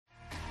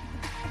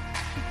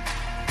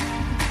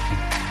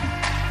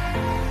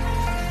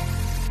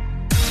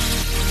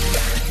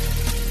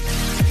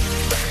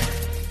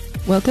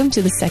Welcome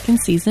to the second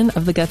season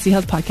of the Gutsy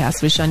Health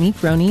Podcast with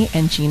Shanique Roney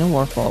and Gina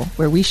Warfel,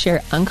 where we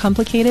share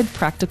uncomplicated,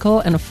 practical,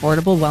 and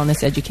affordable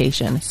wellness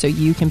education so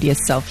you can be a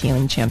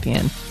self-healing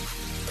champion.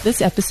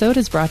 This episode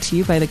is brought to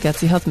you by the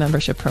Gutsy Health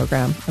Membership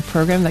Program, a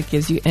program that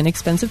gives you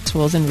inexpensive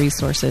tools and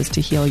resources to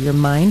heal your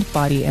mind,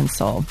 body, and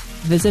soul.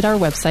 Visit our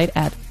website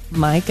at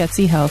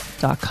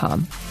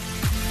mygutsyhealth.com.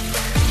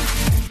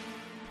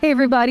 Hey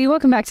everybody,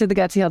 welcome back to the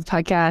Gutsy Health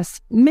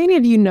Podcast. Many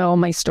of you know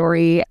my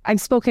story. I've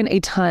spoken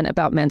a ton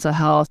about mental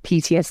health,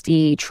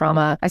 PTSD,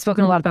 trauma. I've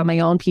spoken a lot about my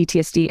own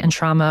PTSD and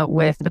trauma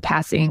with the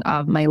passing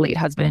of my late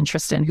husband,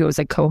 Tristan, who was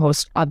a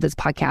co-host of this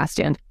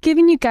podcast, and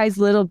giving you guys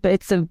little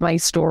bits of my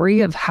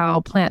story of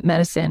how plant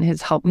medicine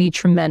has helped me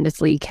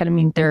tremendously.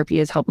 Ketamine therapy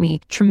has helped me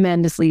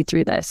tremendously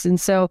through this. And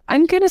so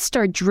I'm going to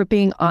start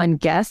dripping on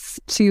guests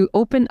to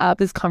open up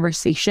this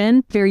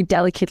conversation very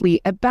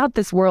delicately about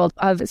this world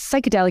of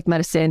psychedelic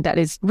medicine that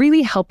is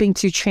really helping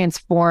to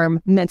transform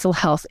mental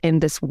health in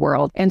this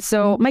world. And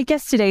so my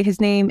guest today,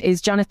 his name is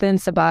Jonathan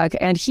Sabag,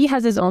 and he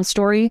has his own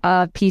story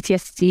of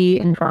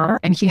PTSD and trauma.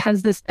 And he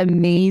has this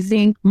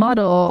amazing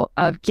model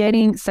of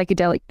getting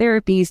psychedelic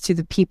therapies to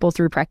the people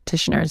through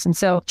practitioners. And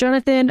so,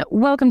 Jonathan,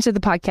 welcome to the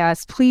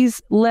podcast. Please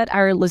let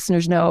our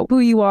listeners know who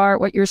you are,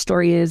 what your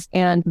story is,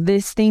 and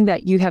this thing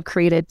that you have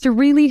created to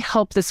really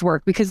help this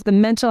work, because the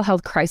mental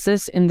health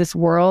crisis in this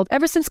world,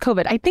 ever since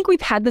COVID, I think we've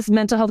had this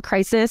mental health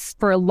crisis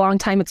for a long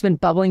time. It's been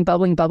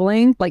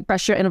bubbling, like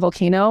pressure in a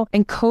volcano.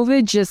 And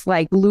COVID just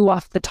blew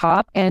off the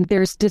top, and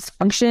there's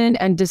dysfunction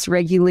and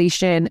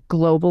dysregulation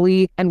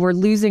globally, and we're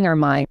losing our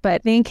mind.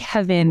 But thank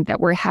heaven that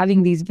we're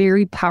having these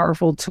very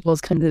powerful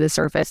tools come to the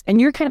surface. And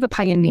you're kind of a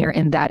pioneer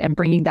in that and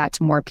bringing that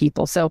to more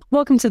people. So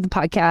welcome to the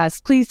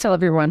podcast. Please tell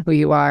everyone who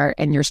you are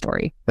and your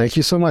story. Thank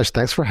you so much.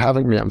 Thanks for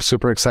having me. I'm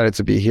super excited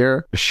to be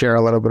here to share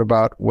a little bit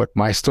about what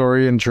my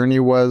story and journey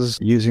was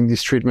using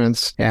these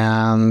treatments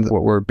and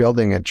what we're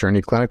building at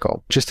Journey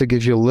Clinical. Just to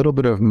give you a little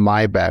bit of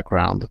my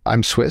background.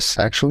 I'm Swiss,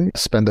 actually.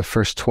 Spent the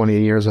first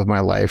 20 years of my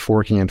life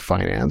working in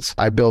finance.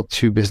 I built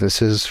 2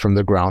 businesses from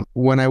the ground.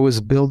 When I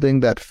was building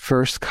that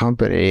first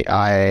company,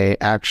 I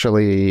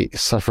actually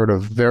suffered a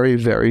very,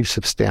 very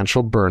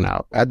substantial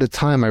burnout. At the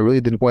time, I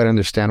really didn't quite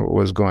understand what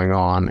was going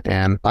on.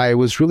 And I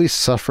was really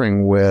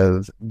suffering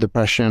with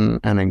depression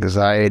and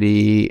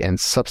anxiety and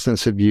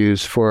substance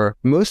abuse for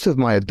most of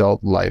my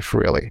adult life,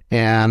 really.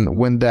 And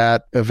when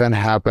that event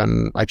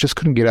happened, I just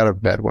couldn't get out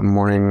of bed. One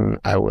morning,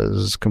 I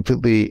was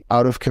completely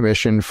out of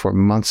commission for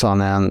months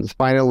on end.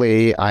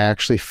 Finally, I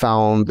actually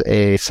found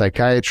a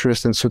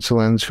psychiatrist in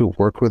Switzerland who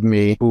worked with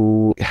me,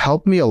 who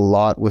helped me a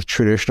lot with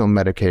traditional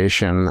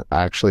medication.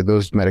 Actually,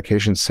 those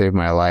medications saved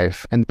my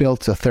life, and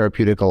built a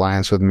therapeutic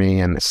alliance with me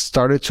and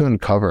started to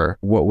uncover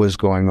what was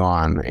going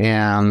on.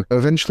 And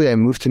eventually I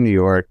moved to New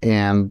York,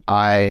 and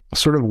I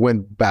sort of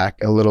went back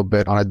a little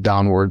bit on a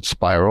downward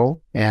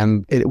spiral.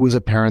 And it was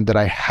apparent that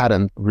I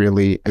hadn't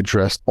really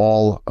addressed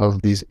all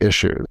of these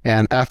issues.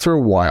 And after a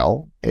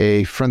while,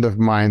 a friend of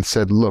mine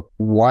said, look,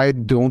 why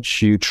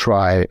don't you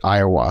try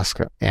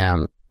ayahuasca?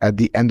 And at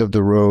the end of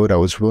the road, I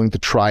was willing to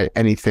try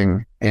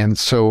anything. And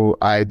so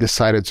I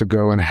decided to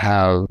go and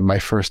have my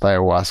first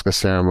ayahuasca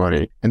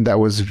ceremony. And that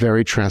was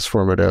very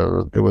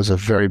transformative. It was a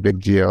very big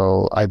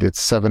deal. I did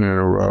 7 in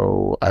a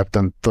row. I've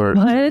done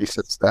 30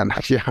 since then.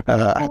 Yeah.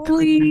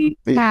 Holy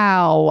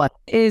cow.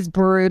 It is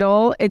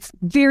brutal. It's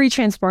very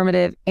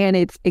transformative, and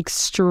it's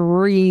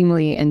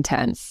extremely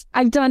intense.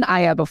 I've done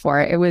Aya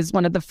before. It was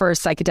one of the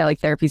first psychedelic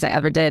therapies I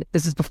ever did.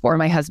 This is before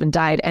my husband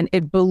died, and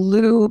it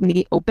blew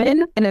me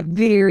open in a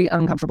very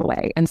uncomfortable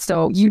way. And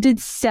so you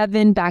did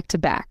 7 back to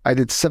back. I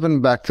did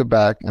 7 back to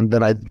back, and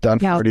then I've done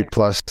 30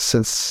 plus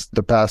since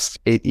the past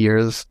 8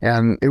 years.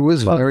 And it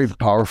was very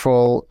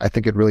powerful. I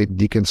think it really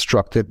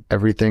deconstructed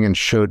everything and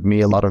showed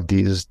me a lot of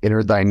these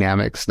inner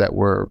dynamics that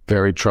were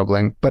very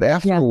troubling. But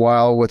after a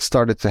while, what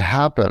started to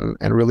happen,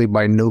 and really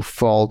by no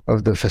fault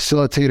of the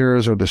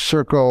facilitators or the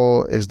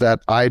circle, is that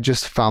I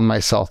just found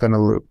myself in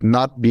a loop,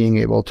 not being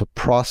able to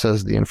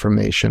process the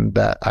information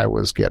that I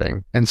was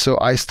getting. And so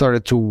I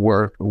started to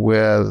work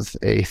with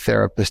a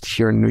therapist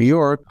here in New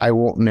York, I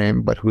won't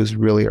name, but who's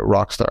really a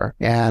rock star.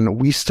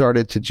 And we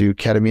started to do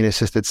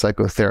ketamine-assisted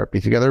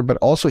psychotherapy together, but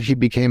also he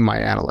became my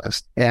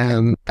analyst.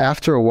 And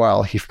after a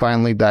while, he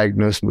finally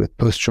diagnosed me with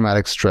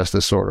post-traumatic stress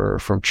disorder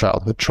from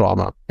childhood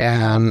trauma.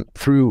 And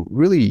through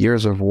really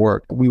years of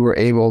work, we were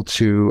able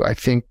to, I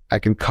think I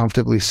can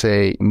comfortably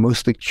say,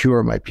 mostly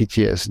cure my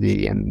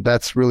PTSD. And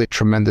that's really a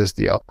tremendous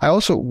deal. I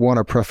also want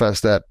to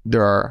preface that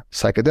there are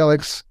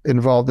psychedelics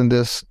involved in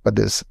this, but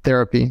there's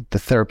therapy, the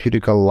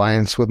therapeutic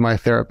alliance with my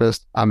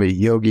therapist. I'm a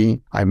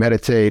yogi. I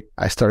meditate.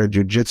 I started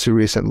jujitsu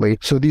recently.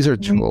 So these are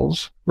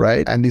tools.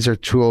 right? And these are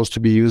tools to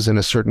be used in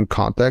a certain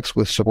context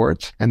with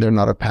support, and they're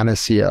not a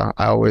panacea.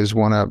 I always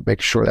want to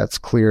make sure that's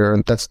clear,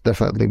 and that's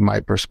definitely my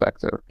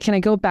perspective. Can I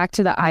go back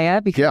to the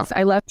Aya? Because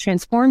I love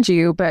transformed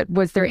you, but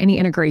was there any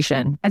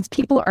integration? As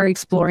people are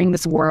exploring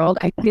this world,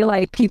 I feel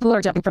like people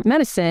are jumping from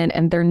medicine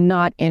and they're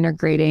not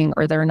integrating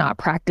or they're not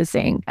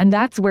practicing. And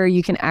that's where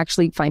you can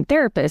actually find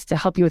therapists to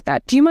help you with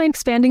that. Do you mind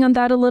expanding on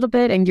that a little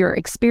bit and your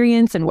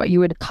experience and what you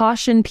would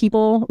caution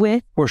people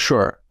with? For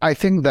sure. I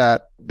think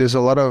that there's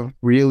a lot of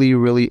really,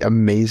 really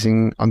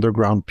amazing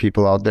underground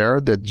people out there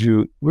that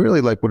do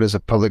really like what is a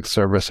public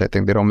service. I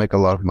think they don't make a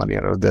lot of money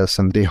out of this,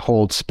 and they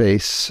hold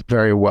space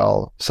very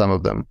well, some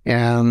of them.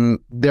 And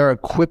they're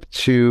equipped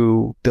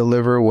to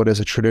deliver what is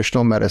a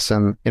traditional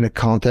medicine in a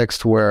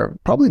context where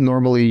probably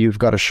normally you've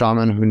got a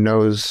shaman who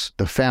knows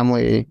the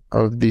family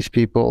of these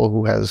people,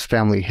 who has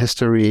family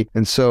history.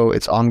 And so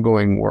it's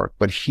ongoing work.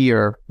 But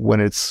here, when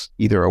it's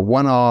either a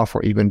one-off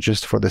or even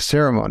just for the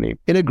ceremony,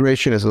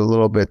 integration is a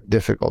little bit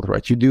difficult,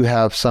 right? You do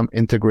have some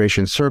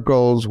integration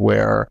circles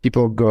where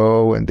people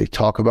go and they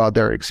talk about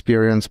their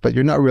experience, but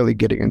you're not really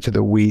getting into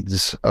the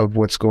weeds of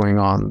what's going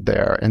on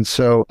there. And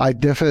so I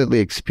definitely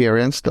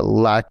experienced the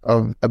lack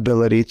of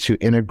ability to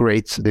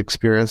integrate the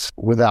experience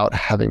without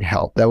having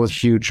help. That was a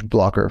huge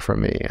blocker for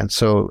me. And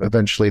so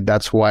eventually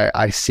that's why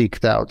I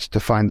seeked out to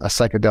find a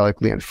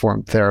psychedelically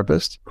informed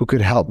therapist who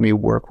could help me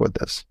work with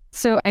this.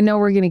 So I know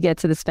we're going to get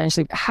to this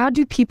eventually. How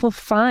do people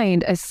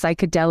find a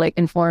psychedelic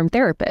informed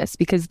therapist?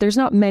 Because there's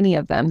not many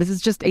of them. This is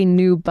just a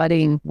new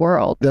budding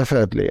world.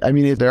 Definitely. I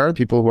mean, there are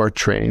people who are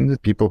trained,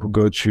 people who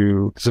go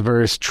to the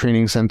various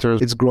training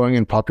centers. It's growing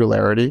in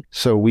popularity.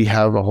 So we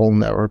have a whole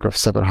network of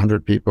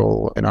 700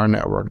 people in our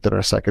network that are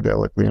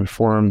psychedelically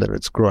informed, and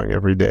it's growing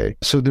every day.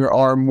 So there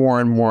are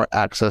more and more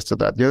access to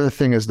that. The other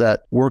thing is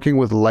that working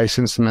with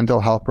licensed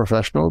mental health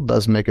professionals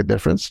does make a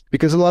difference,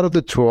 because a lot of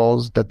the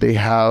tools that they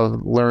have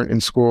learned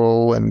in school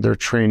and their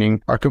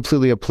training are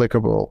completely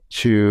applicable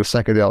to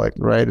psychedelic,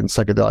 right? And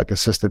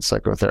psychedelic-assisted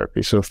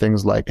psychotherapy. So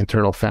things like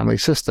internal family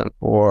system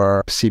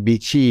or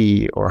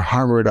CBT or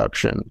harm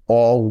reduction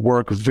all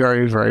work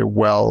very, very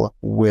well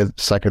with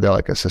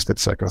psychedelic-assisted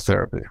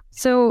psychotherapy.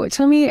 So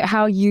tell me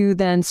how you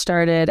then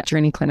started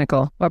Journey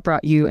Clinical. What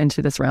brought you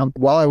into this realm?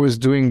 While I was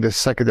doing this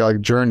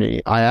psychedelic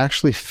journey, I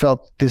actually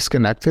felt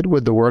disconnected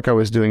with the work I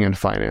was doing in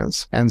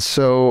finance. And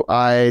so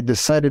I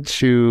decided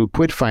to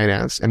quit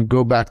finance and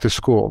go back to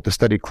school to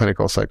study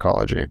clinical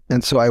psychology.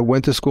 And so I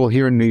went to school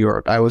here in New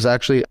York. I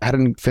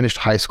hadn't finished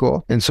high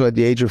school. And so at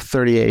the age of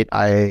 38,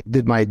 I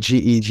did my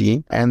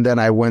GED. And then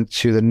I went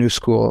to the new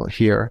school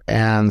here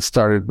and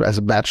started as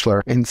a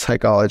bachelor in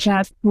psychology.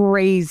 That's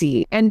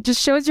crazy. And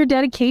just shows your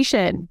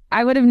dedication.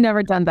 I would have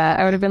never done that.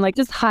 I would have been like,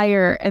 just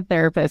hire a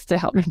therapist to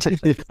help me do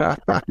this.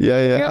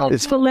 Yeah.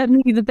 Let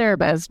me be the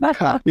therapist.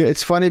 Yeah,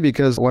 it's funny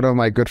because one of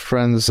my good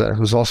friends,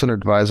 who's also an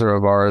advisor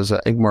of ours,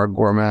 Ingmar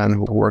Gorman,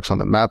 who works on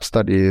the MAP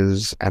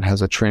studies and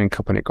has a training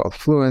company called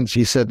Fluent,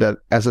 he said that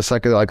as a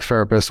psychedelic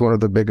therapist, one of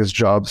the biggest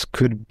jobs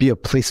could be a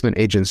placement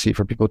agency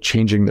for people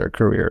changing their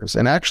careers.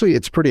 And actually,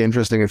 it's pretty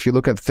interesting. If you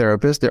look at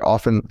therapists, they're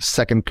often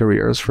second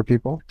careers for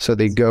people. So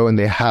they go and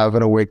they have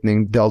an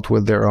awakening, dealt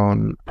with their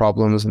own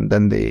problems, and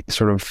then they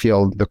sort of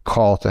feel the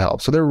call to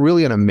help. So they're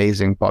really an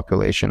amazing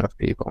population of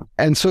people.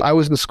 And so I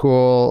was in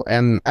school,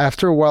 and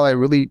after a while, I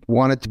really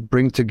wanted to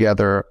bring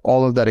together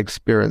all of that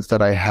experience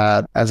that I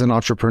had as an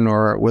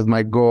entrepreneur with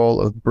my goal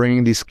of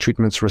bringing these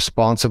treatments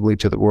responsibly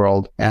to the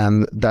world.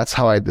 And that's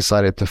how I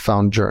decided to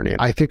found Journey.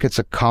 I think it's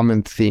a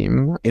common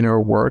theme in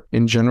our work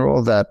in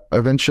general that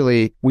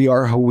eventually we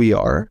are who we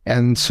are.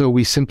 And so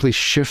we simply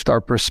shift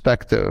our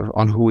perspective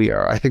on who we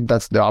are. I think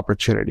that's the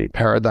opportunity,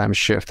 paradigm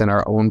shift in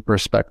our own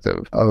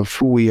perspective of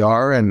who we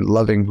are and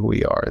loving who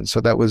we are. And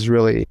so that was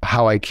really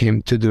how I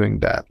came to doing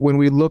that. When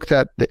we looked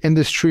at the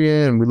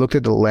industry and we looked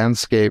at the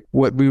landscape,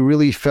 what we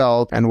really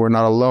felt, and we're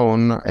not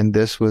alone in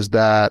this, was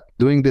that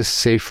doing this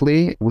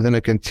safely within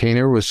a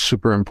container was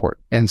super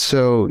important. And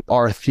so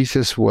our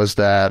thesis was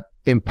that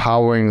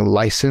empowering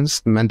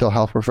licensed mental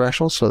health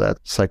professionals, so that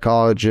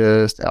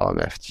psychologists,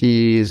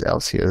 LMFTs,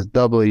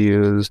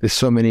 LCSWs, there's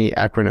so many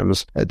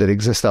acronyms that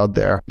exist out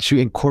there, to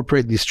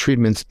incorporate these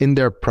treatments in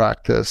their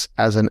practice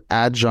as an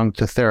adjunct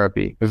to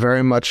therapy.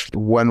 Very much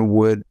one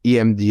would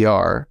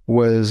EMDR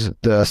was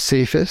the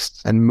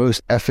safest and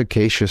most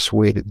efficacious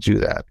way to do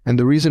that. And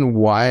the reason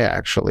why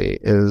actually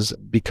is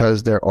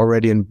because they're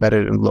already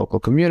embedded in local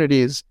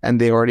communities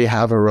and they already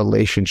have a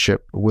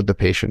relationship with the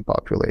patient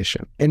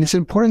population. And it's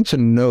important to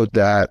note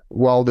that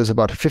while there's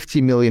about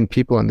 50 million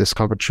people in this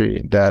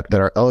country that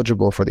are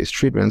eligible for these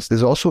treatments,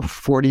 there's also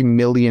 40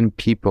 million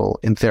people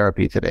in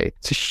therapy today.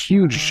 It's a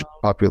huge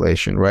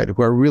population, right,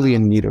 who are really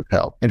in need of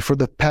help. And for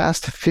the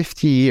past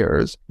 50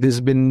 years,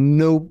 there's been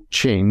no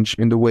change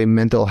in the way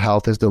mental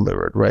health is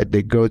delivered, right?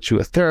 They go to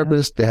a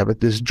therapist, they have a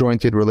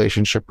disjointed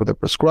relationship with a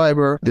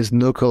prescriber, there's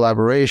no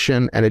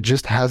collaboration, and it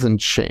just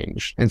hasn't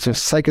changed. And so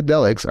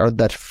psychedelics are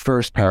that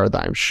first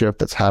paradigm shift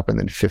that's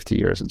happened in 50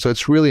 years. And so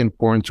it's really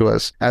important to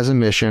us as a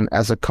mission position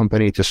as a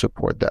company to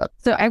support that.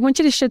 So I want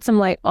you to shed some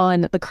light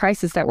on the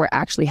crisis that we're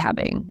actually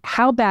having.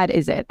 How bad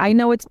is it? I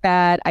know it's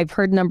bad. I've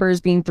heard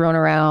numbers being thrown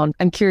around.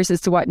 I'm curious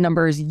as to what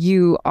numbers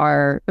you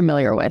are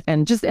familiar with,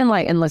 and just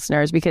enlighten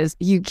listeners, because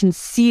you can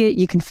see it,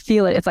 you can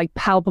feel it. It's like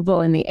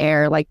palpable in the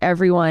air. Like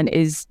everyone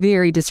is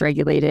very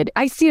dysregulated.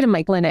 I see it in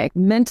my clinic.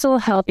 Mental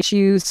health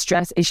issues,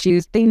 stress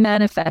issues, they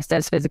manifest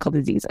as physical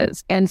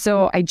diseases. And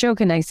so I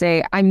joke and I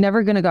say, I'm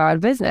never going to go out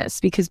of business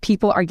because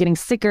people are getting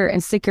sicker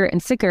and sicker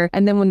and sicker.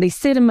 And then when they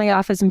sit in my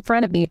office in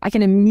front of me, I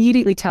can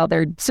immediately tell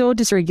they're so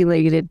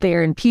dysregulated.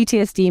 They're in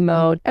PTSD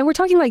mode. And we're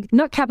talking like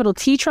not capital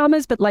T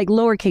traumas, but like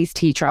lowercase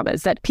t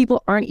traumas that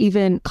people aren't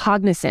even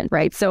cognizant,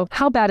 right? So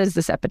how bad is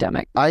this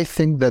epidemic? I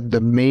think that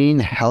the main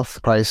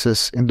health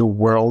crisis in the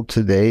world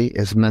today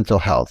is mental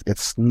health.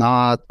 It's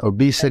not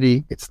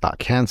obesity. It's not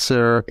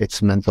cancer.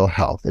 It's mental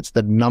health. It's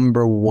the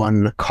number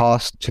one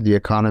cost to the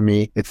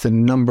economy. It's the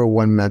number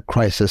one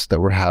crisis that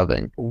we're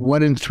having.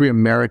 1 in 3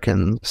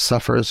 Americans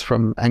suffers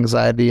from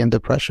anxiety and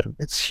depression.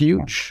 It's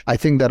huge. I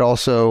think that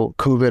also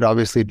COVID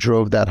obviously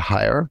drove that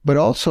higher, but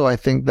also I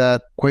think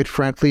that quite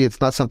frankly,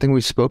 it's not something we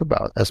spoke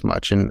about as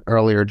much in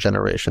earlier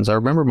generations. I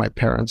remember my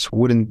parents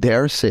wouldn't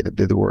dare say that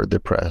they were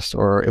depressed,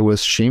 or it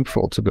was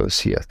shameful to go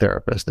see a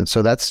therapist. And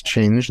so that's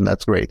changed and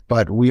that's great.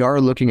 But we are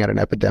looking at an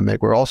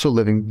epidemic. We're also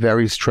living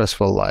very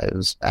stressful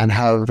lives and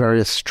have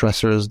various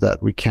stressors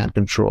that we can't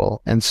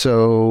control. And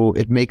so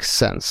it makes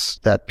sense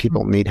that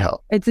people need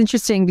help. It's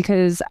interesting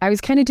because I was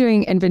kind of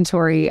doing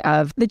inventory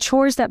of the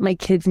chores that my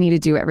kids need to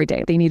do every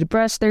day. They need to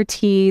brush their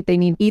teeth, they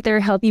need to eat their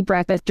healthy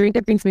breakfast, drink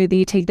their green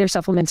smoothie, take their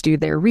supplements, do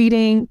their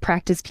reading,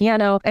 practice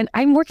piano. And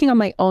I'm working on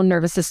my own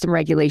nervous system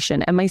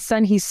regulation. And my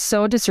son, he's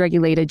so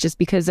dysregulated just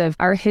because of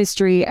our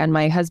history and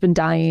my husband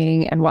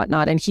dying and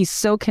whatnot. And he's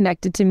so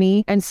connected to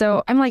me. And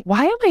so I'm like,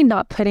 why am I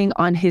not putting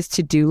on his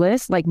to-do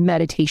list like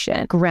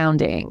meditation,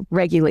 grounding,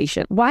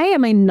 regulation? Why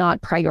am I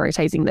not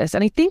prioritizing this?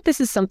 And I think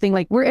this is something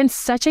like we're in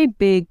such a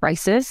big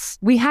crisis.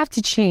 We have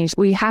to change.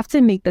 We have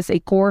to make this a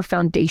core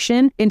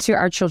foundation into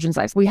our children's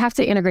lives. We have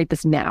to integrate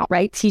this now,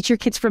 right? Teach your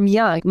kids from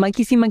young.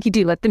 Monkey see, monkey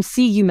do. Let them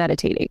see you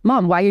meditating.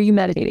 Mom, why are you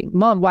meditating?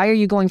 Mom, why are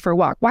you going for a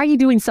walk? Why are you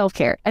doing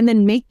self-care? And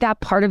then make that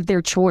part of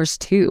their chores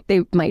too.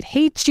 They might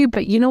hate you,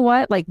 but you know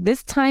what? Like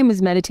this time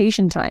is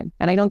meditation time.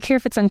 And I don't care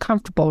if it's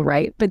uncomfortable,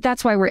 right? But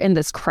that's why we're in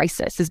this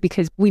crisis, is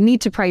because we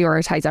need to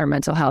prioritize our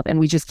mental health and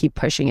we just keep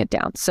pushing it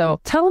down. So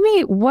tell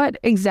me, what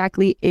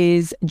exactly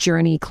is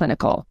Journey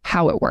Clinical,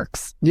 how it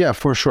works? Yeah,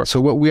 for sure. So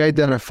what we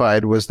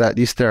identified was that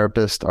these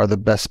therapists are the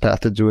best path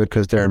to do it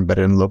because they're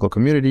embedded in local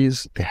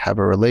communities. They have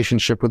a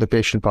relationship with the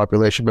patient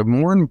population, but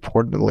more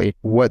importantly,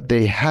 what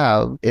they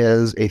have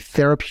is a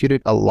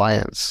therapeutic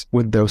alliance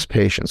with those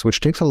patients, which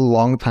takes a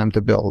long time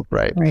to build,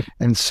 right?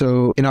 And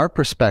so in our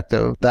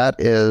perspective, that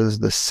is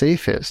the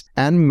safest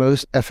and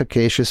most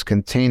efficacious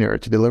container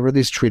to deliver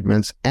these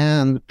treatments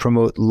and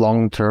promote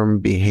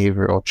long-term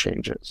behavioral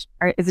changes.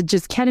 Is it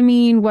just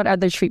ketamine? What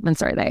other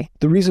treatments are they?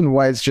 The reason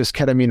why it's just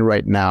ketamine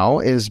right now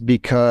is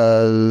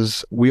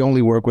because we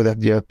only work with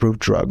FDA-approved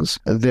drugs.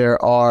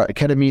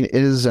 Ketamine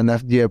is an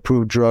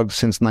FDA-approved drug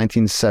since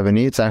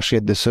 1970. It's actually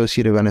a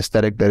dissociative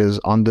anesthetic that is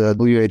on the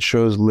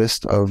WHO's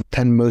list of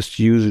 10 most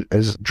used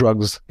as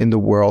drugs in the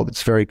world.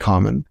 It's very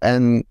common.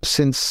 And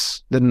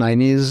since the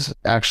 90s,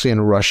 actually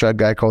in Russia, a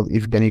guy called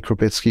Evgeny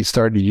Krupitsky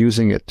started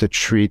using it to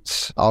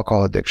treat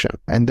alcohol addiction.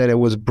 And then it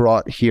was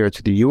brought here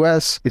to the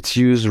US. It's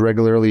used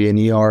regularly in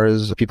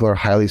ERs. People are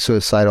highly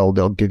suicidal.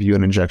 They'll give you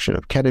an injection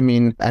of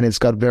ketamine, and it's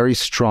got very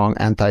strong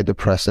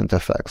antidepressant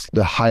effects.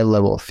 The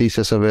high-level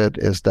thesis of it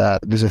is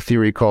that there's a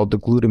theory called the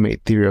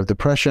glutamate theory of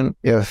depression.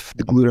 If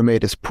the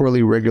glutamate is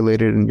poorly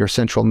regulated in your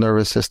central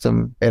nervous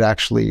system, it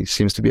actually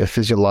seems to be a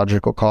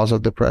physiological cause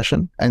of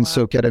depression. And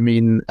so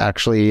ketamine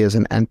actually is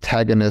an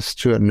antagonist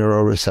to a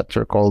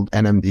neuroreceptor called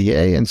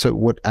NMDA. And so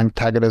what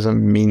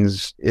antagonism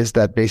means is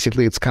that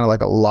basically it's kind of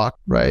like a lock,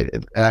 right?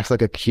 It acts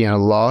like a key on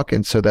a lock,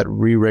 and so that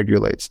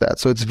re-regulates that.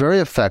 So it's very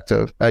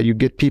effective. You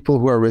get people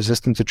who are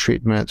resistant to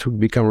treatment who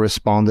become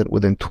respondent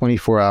within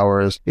 24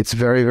 hours. It's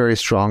very, very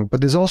strong.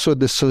 But there's also a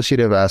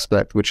dissociative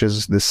aspect, which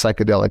is the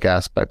psychedelic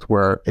aspect,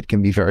 where it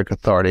can be very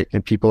cathartic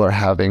and people are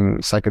having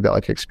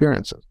psychedelic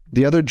experiences.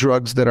 The other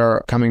drugs that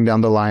are coming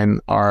down the line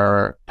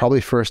are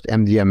probably first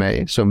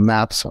MDMA. So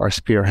MAPS are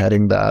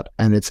spearheading that,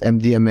 and it's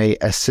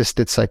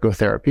MDMA-assisted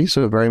psychotherapy.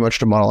 So very much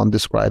the model I'm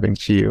describing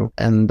to you.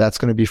 And that's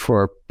going to be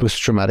for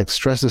post-traumatic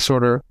stress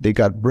disorder. They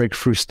got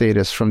breakthrough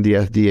status from the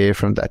FDA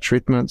from that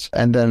treatment.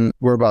 And then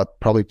we're about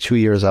probably 2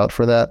 years out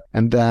for that.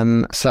 And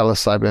then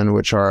psilocybin,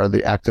 which are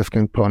the active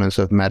components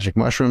of magic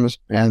mushrooms.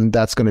 And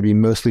that's going to be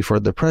mostly for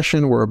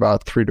depression. We're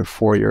about 3 to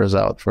 4 years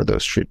out for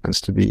those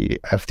treatments to be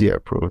FDA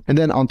approved. And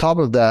then on top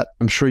of that, that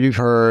I'm sure you've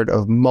heard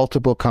of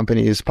multiple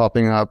companies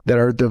popping up that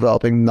are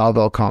developing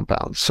novel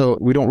compounds. So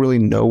we don't really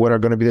know what are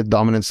going to be the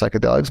dominant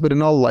psychedelics, but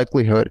in all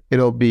likelihood,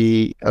 it'll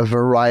be a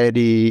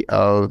variety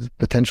of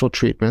potential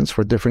treatments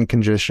for different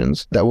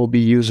conditions that will be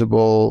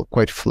usable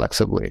quite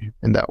flexibly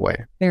in that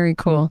way. Very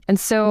cool. And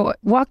so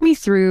walk me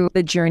through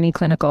the Journey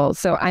Clinical.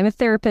 So I'm a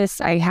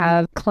therapist, I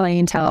have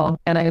clientele,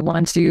 and I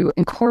want to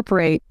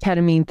incorporate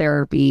ketamine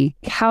therapy.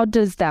 How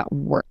does that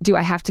work? Do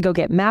I have to go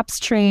get MAPS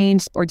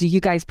trained, or do you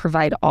guys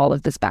provide all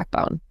of this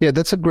backbone? Yeah,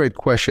 that's a great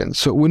question.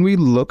 So when we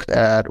looked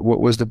at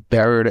what was the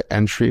barrier to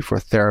entry for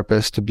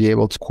therapists to be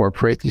able to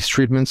incorporate these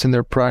treatments in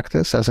their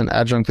practice as an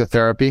adjunct to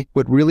therapy,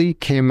 what really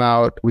came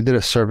out, we did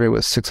a survey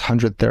with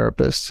 600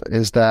 therapists,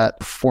 is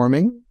that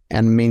forming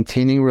and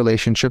maintaining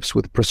relationships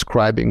with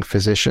prescribing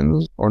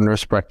physicians or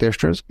nurse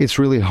practitioners, it's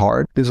really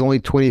hard. There's only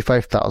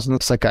 25,000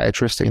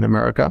 psychiatrists in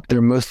America.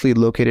 They're mostly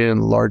located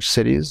in large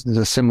cities. There's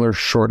a similar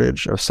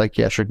shortage of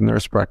psychiatric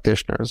nurse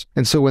practitioners.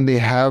 And so when they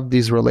have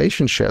these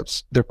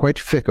relationships, they're quite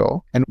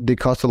fickle and they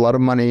cost a lot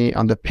of money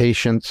on the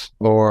patient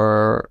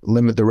or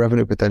limit the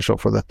revenue potential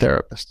for the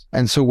therapist.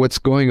 And so what's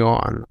going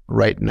on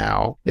right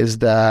now is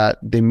that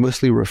they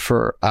mostly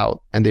refer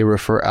out, and they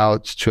refer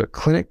out to a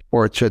clinic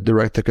or to a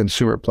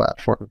direct-to-consumer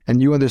platform. And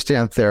you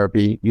understand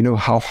therapy, you know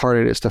how hard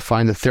it is to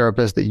find a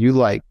therapist that you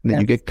like, and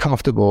that you get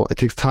comfortable. It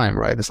takes time,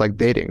 right? It's like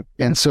dating.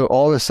 And so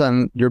all of a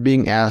sudden, you're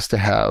being asked to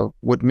have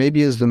what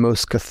maybe is the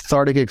most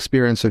cathartic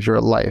experience of your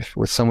life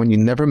with someone you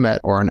never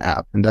met or an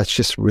app. And that's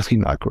just really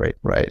not great,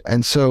 right?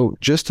 And so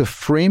just to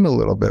frame a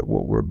little bit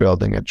what we're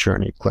building at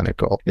Journey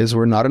Clinical is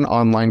we're not an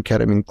online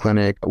ketamine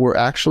clinic. We're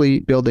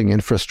actually building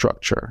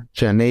infrastructure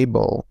to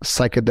enable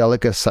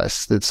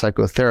psychedelic-assisted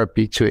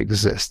psychotherapy to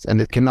exist. And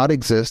it cannot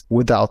exist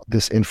without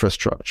this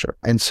infrastructure.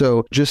 And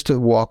so just to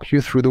walk you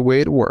through the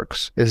way it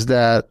works is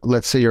that,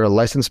 let's say you're a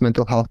licensed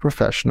mental health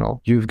professional,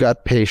 you've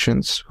got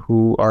patients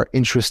who are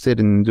interested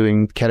in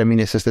doing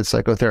ketamine-assisted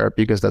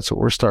psychotherapy because that's what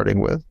we're starting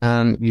with,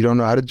 and you don't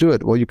know how to do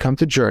it. Well, you come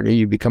to Journey,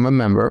 you become a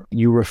member,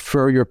 you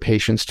refer your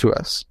patients to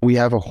us. We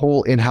have a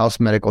whole in-house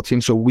medical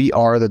team, so we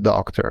are the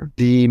doctor.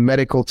 The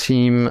medical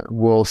team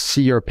will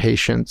see your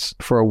patients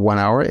for a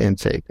 1-hour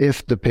intake.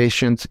 If the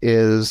patient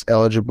is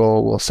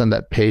eligible, we'll send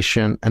that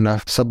patient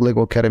enough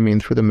sublingual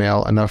ketamine through the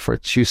mail, enough for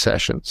 2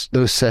 sessions.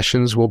 Those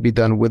sessions will be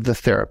done with the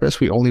therapist.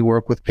 We only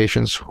work with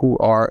patients who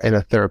are in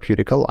a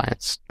therapeutic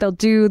alliance. They'll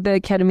do the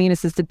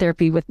ketamine-assisted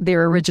therapy with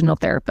their original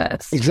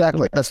therapist.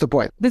 Exactly. That's the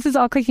point. This is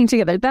all clicking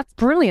together. That's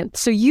brilliant.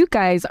 So you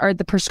guys are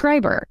the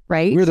prescriber,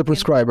 right? We're the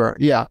prescriber.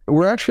 Yeah.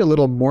 We're actually a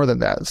little more than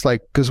that. It's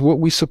like, because what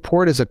we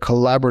support is a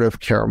collaborative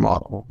care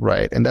model,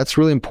 right? And that's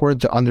really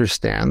important to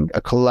understand.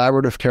 A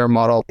collaborative care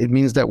model, it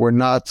means that we're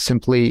not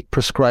simply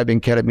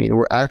prescribing ketamine.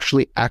 We're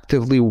actually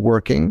actively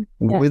working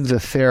with the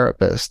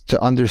therapist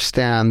to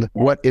understand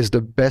what is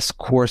the best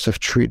course of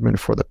treatment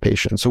for the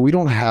patient. So we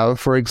don't have,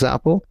 for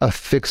example, a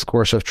fixed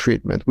course of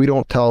treatment. We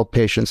don't tell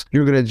patients,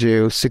 you're going to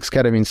do 6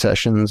 ketamine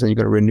sessions and you're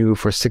going to renew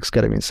for 6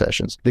 ketamine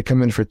sessions. They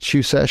come in for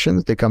 2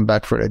 sessions, they come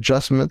back for an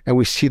adjustment, and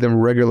we see them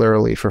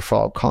regularly for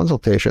follow-up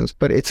consultations.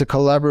 But it's a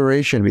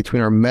collaboration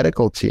between our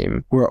medical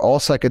team, who are all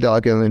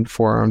psychedelically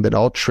informed and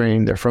all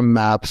trained. They're from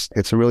MAPS.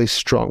 It's a really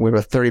strong, we have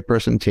a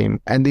 30-person team,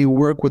 and they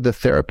work with the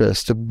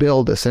therapist to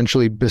build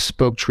essentially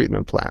bespoke treatment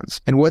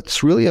plans. And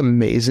what's really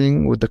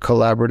amazing with the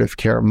collaborative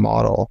care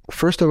model,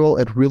 first of all,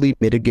 it really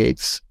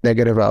mitigates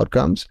negative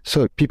outcomes.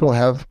 So if people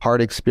have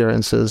hard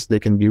experiences,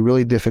 they can be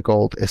really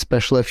difficult,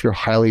 especially if you're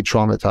highly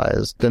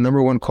traumatized. The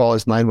number one call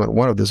is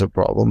 911 if there's a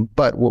problem.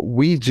 But what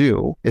we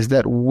do is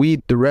that we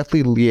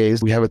directly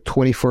liaise. We have a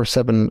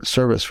 24/7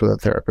 service for the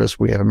therapist.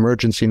 We have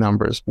emergency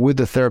numbers with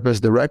the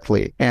therapist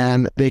directly,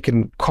 and they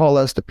can call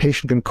us. The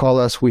patient can call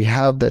us. We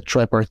have that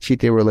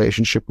tripartite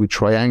relationship. We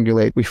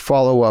triangulate. We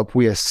follow up.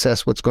 We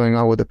assess what's going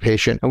on with the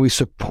patient, and we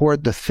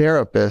support the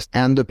therapist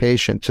and the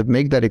patient to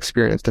make that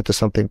experience into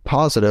something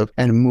positive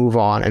and move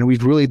on. And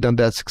we've really done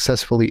that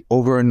successfully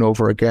over and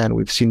over again.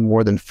 We've seen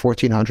more than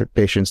 1,400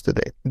 patients to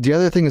date. The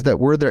other thing is that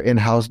we're their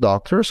in-house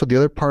doctor. So the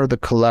other part of the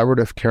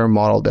collaborative care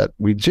model that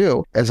we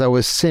do, as I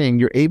was saying,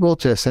 you're able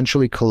to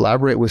essentially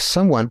collaborate with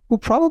someone who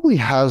probably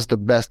has the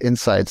best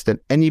insights than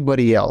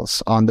anybody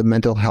else on the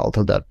mental health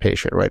of that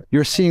patient, right?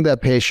 You're seeing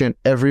that patient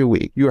every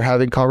week. You're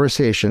having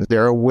conversations.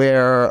 They're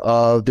aware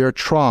of their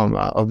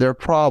trauma, of their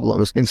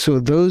problems. And so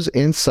those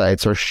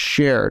insights are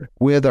shared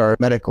with our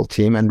medical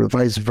team and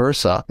vice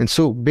versa. And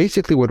so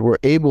basically what we're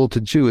able to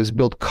do is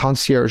build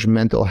concierge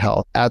mental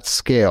health at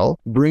scale,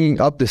 bringing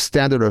up the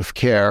standard of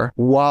care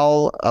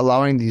while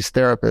allowing these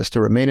therapists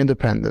to remain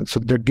independent. So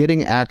they're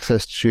getting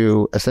access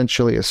to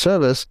essentially a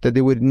service that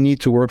they would need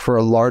to work for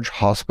a large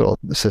hospital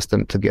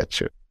system to get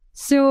to.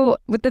 So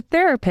with the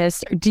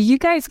therapist, do you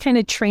guys kind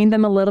of train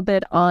them a little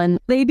bit on,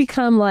 they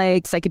become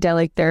like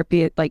psychedelic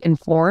therapy, like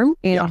informed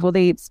and what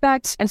they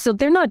expect? And so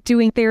they're not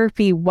doing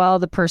therapy while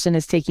the person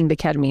is taking the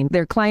ketamine.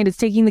 Their client is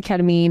taking the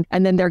ketamine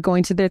and then they're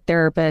going to their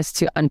therapist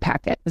to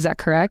unpack it. Is that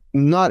correct?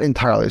 Not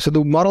entirely. So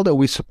the model that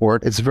we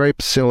support, it's very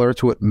similar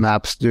to what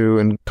MAPS do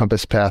and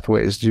Compass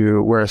Pathways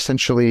do, where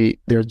essentially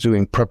they're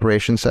doing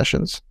preparation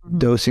sessions,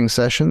 dosing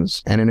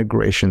sessions, and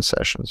integration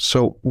sessions.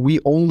 So we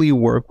only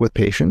work with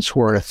patients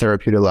who are in a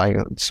therapeutic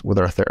alliance with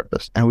our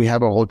therapist. And we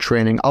have a whole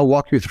training. I'll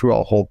walk you through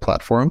our whole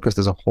platform because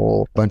there's a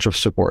whole bunch of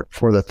support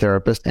for the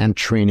therapist and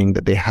training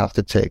that they have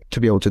to take to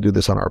be able to do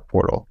this on our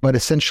portal. But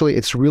essentially,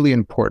 it's really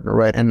important,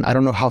 right? And I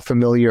don't know how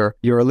familiar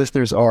your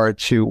listeners are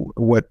to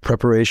what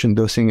preparation,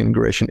 dosing, and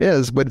integration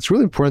is, but it's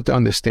really important to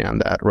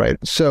understand that, right?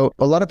 So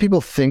a lot of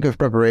people think of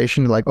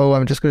preparation like, oh,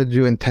 I'm just going to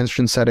do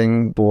intention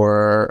setting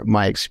for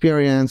my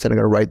experience and I'm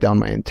going to write down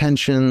my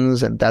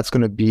intentions and that's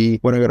going to be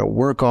what I'm going to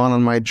work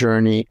on my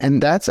journey.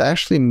 And that's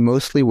actually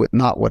mostly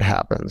not what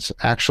happens.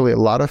 Actually, a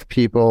lot of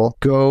people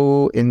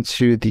go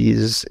into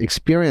these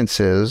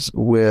experiences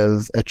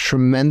with a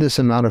tremendous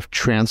amount of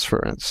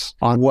transference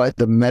on what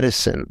the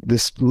medicine,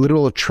 this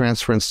literal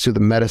transference to the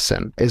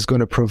medicine is going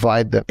to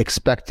provide them,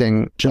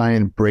 expecting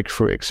giant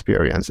breakthrough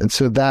experience. And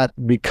so that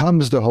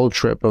becomes the whole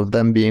trip of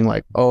them being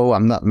like, oh,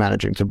 I'm not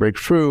managing to break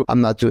through.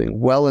 I'm not doing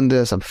well in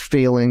this. I'm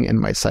failing in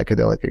my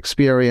psychedelic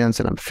experience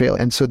and I'm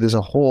failing. And so there's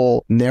a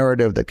whole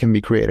narrative that can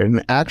be created.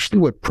 And actually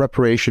what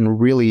preparation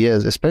really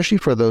is, especially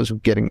for those who are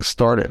getting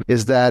started,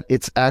 is that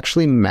it's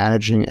actually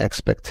managing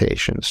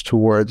expectations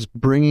towards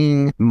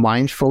bringing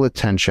mindful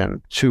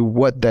attention to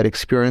what that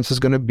experience is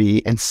going to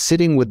be and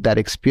sitting with that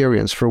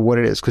experience for what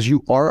it is. Because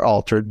you are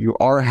altered, you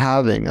are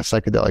having a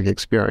psychedelic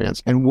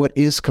experience. And what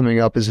is coming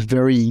up is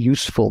very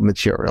useful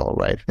material,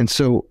 right? And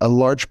so a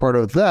large part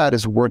of that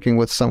is working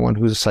with someone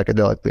who's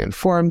psychedelically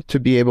informed to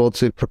be able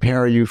to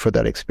prepare you for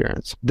that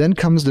experience. Then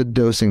comes the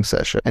dosing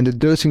session. And the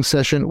dosing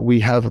session, we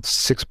have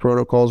 6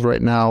 protocols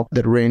right now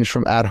that range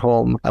from at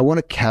home. I want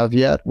to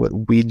caveat what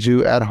we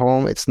do at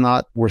home. It's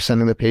not we're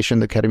sending the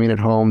patient the ketamine at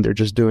home. They're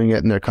just doing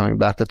it and they're coming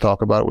back to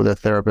talk about it with a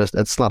therapist.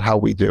 That's not how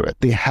we do it.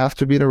 They have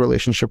to be in a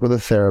relationship with a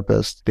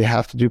therapist. They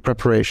have to do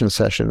preparation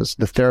sessions.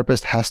 The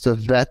therapist has to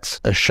vet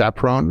a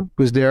chaperone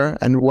who's there.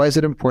 And why is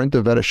it important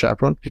to vet a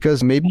chaperone?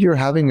 Because maybe you're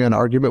having an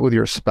argument with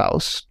your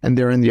spouse and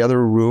they're in the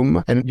other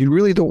room and you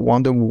really don't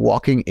want them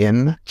walking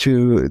in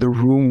to the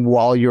room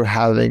while you're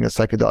having a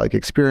psychedelic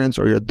experience,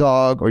 or your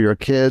dog or your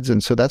kids.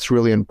 And so that's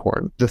really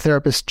important. The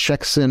therapist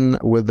checks in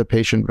with the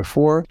patient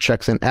before,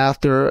 checks in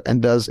after,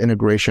 and does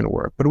integration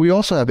work. But we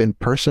also have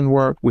in-person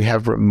work. We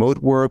have remote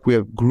work. We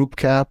have group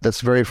cap.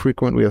 That's very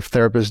frequent. We have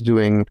therapists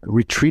doing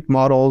retreat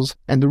models.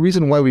 And the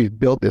reason why we've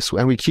built this,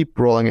 and we keep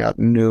rolling out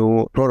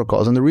new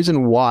protocols, and the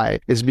reason why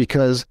is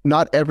because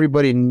not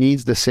everybody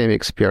needs the same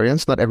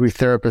experience. Not every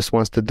therapist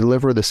wants to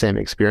deliver the same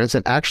experience.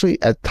 And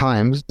actually, at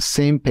times, the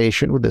same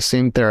patient with the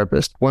same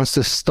therapist wants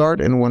to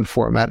start in one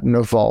format and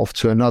evolve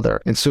to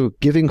another. And so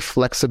giving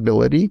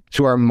flexibility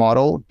to our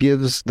model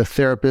gives the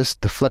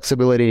therapist the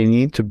flexibility they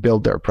need to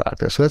build their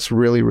practice. So that's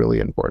really, really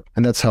important.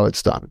 And that's how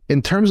it's done.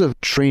 In terms of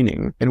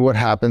training and what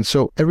happens,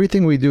 so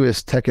everything we do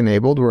is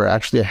tech-enabled. We're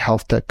actually a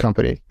health tech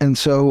company. And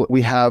so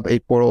we have a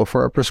portal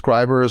for our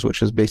prescribers,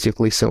 which is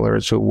basically similar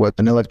to what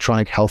an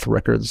electronic health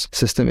records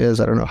system is.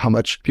 I don't know how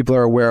much people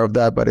are aware of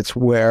that, but it's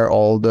where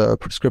all the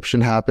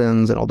prescription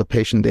happens and all the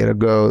patient data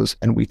goes.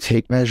 And we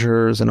take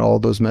measures and all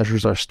those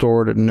measures are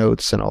stored in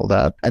notes and all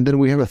that. And then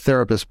we have a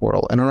therapist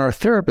portal. And on our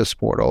therapist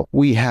portal,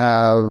 we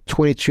have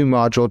 22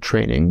 module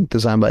training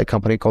designed by a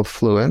company called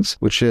Fluence,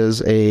 which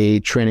is a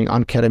training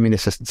on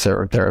ketamine-assisted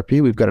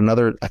therapy. We've got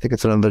another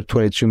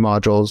 22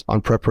 modules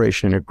on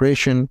preparation and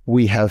integration.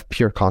 We have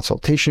peer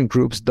consultation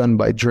groups done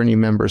by Journey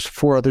members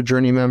for other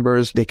Journey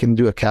members. They can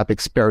do a CAP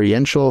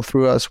experiential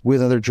through us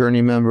with other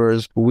Journey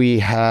members. We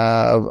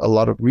have a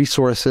lot of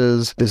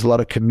resources. There's a lot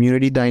of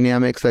community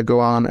dynamics that go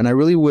on. And I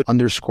really would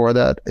underscore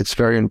that. It's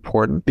very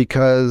important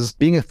because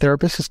being a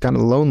therapist is kind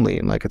of lonely.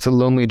 And like it's a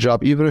lonely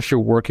job, even if you're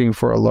working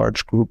for a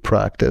large group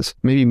practice,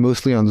 maybe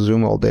mostly on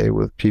Zoom all day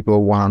with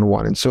people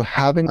one-on-one. And so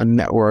having a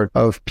network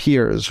of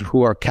peers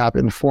who are CAP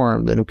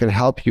informed and who can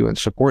help you and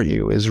support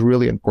you is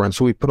really important.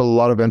 So we put a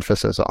lot of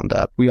emphasis on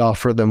that. We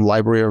offer them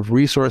library of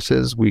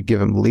resources. We give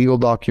them legal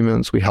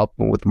documents. We help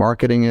them with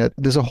marketing it.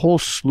 There's a whole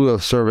slew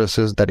of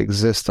services that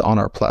exist on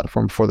our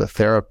platform for the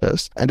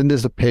therapist. And then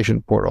there's the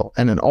patient portal.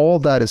 And then all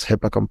that is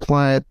HIPAA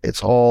compliant.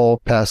 It's all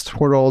past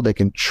portal. They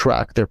can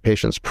track their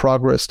patient's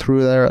progress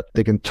through there.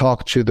 They can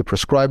talk to the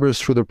prescribers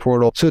through the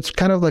portal. So it's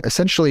kind of like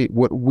essentially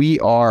what we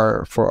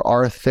are for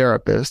our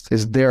therapist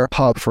is their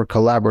hub for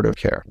collaborative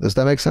care. Does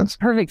that make sense?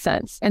 Perfect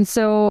sense. And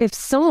so if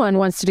someone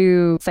wants to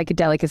do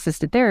psychedelic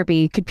assisted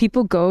therapy, could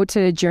people go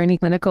to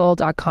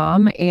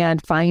journeyclinical.com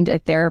and find a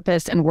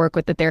therapist and work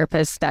with the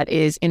therapist that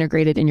is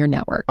integrated in your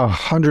network?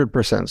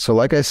 100%. So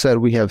like I said,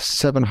 we have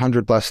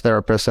 700 plus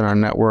therapists in our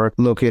network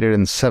located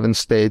in 7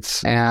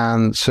 states.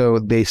 And so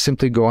they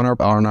simply go on our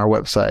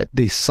website.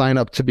 They sign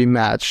up to be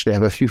matched. They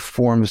have a few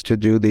forms to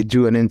do. They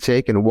do an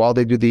intake. And while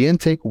they do the the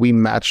intake, we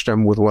match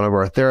them with one of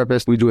our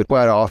therapists. We do it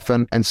quite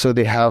often. And so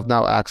they have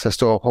now access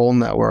to a whole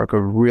network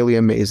of really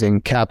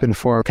amazing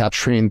CAP-informed,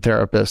 CAP-trained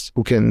therapists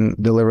who can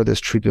deliver this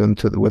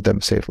treatment with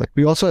them safely.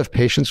 We also have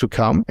patients who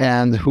come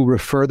and who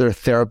refer their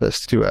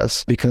therapist to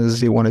us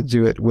because they want to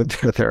do it with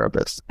their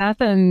therapist.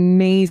 That's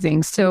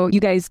amazing. So you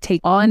guys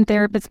take on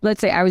therapists.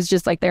 Let's say I was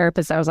just like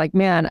therapist. I was like,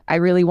 man, I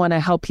really want to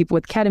help people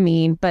with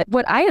ketamine. But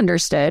what I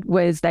understood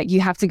was that you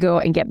have to go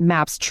and get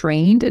MAPS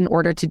trained in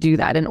order to do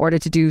that, in order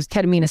to do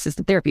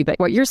ketamine-assisted therapy. But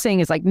what you're saying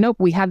is like, nope,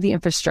 we have the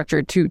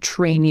infrastructure to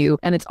train you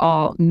and it's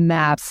all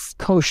MAPS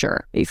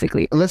kosher,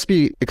 basically. Let's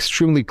be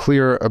extremely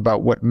clear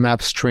about what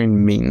MAPS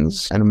train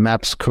means and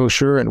MAPS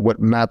kosher and what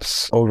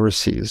MAPS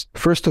oversees.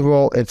 First of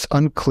all, it's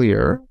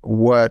unclear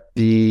what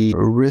the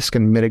risk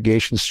and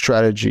mitigation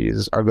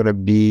strategies are going to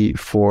be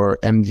for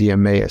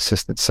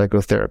MDMA-assisted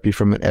psychotherapy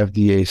from an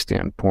FDA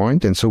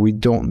standpoint. And so we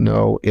don't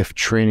know if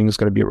training is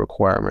going to be a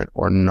requirement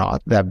or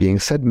not. That being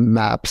said,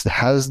 MAPS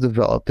has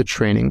developed the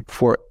training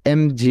for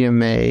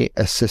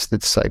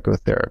MDMA-assisted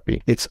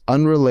psychotherapy. It's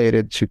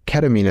unrelated to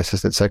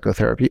ketamine-assisted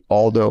psychotherapy,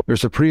 although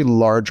there's a pretty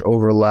large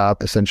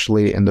overlap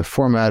essentially in the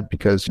format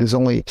because there's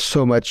only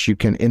so much you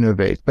can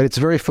innovate. But it's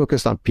very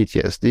focused on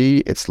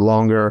PTSD. It's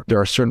longer. There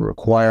are certain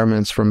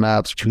requirements for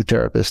MAPS. 2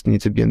 therapists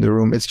need to be in the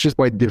room. It's just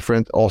quite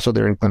different. Also,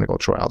 they're in clinical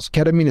trials.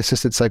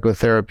 Ketamine-assisted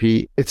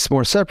psychotherapy, it's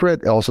more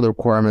separate. Also, the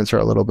requirements are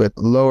a little bit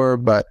lower,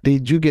 but they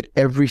do get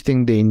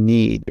everything they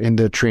need in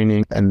the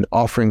training and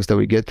offerings that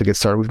we get to get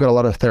started. We've got a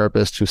lot of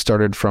therapists who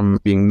started from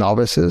being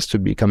novices to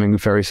becoming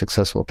very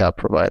successful CAP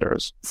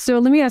providers. So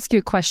let me ask you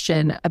a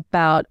question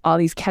about all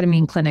these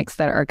ketamine clinics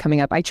that are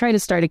coming up. I tried to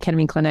start a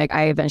ketamine clinic.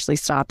 I eventually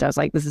stopped. I was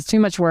like, this is too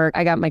much work.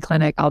 I got my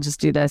clinic. I'll just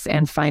do this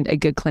and find a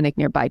good clinic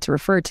nearby to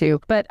refer to.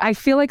 But I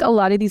feel like a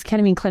lot of these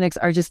ketamine clinics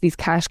are just these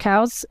cash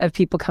cows of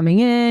people coming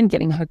in,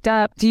 getting hooked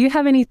up. Do you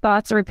have any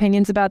thoughts or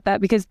opinions about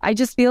that? Because I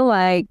just feel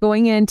like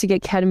going in to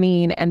get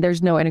ketamine and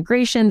there's no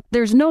integration,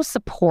 there's no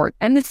support.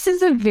 And this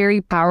is a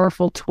very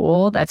powerful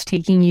tool that's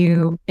taking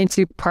you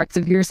into parts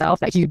of yourself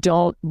that you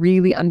don't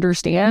really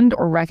understand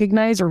or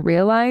recognize or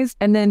realize.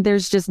 And then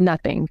there's just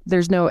nothing.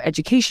 There's no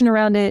education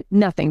around it,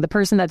 nothing. The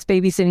person that's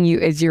babysitting you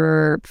is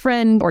your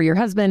friend or your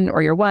husband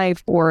or your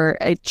wife or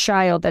a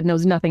child that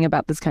knows nothing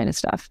about this kind of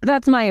stuff.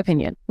 That's my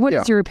opinion.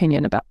 What's your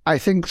opinion about? I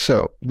think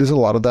so. There's a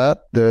lot of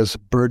that. There's a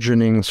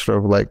burgeoning sort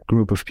of like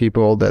group of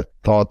people that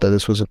thought that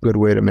this was a good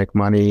way to make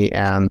money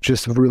and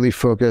just really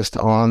focused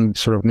on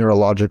sort of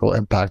neurological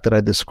impact that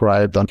I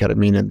described on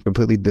ketamine and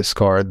completely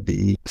discard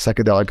the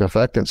psychedelic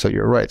effect. And so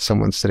you're right.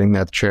 Someone's sitting in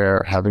that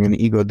chair having an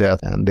ego death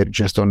and they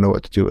just don't know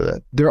what to do with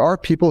it. There are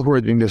people who are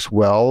doing this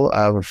well.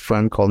 I have a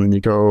friend called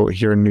Nico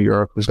here in New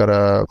York who's got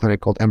a clinic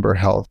called Ember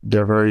Health.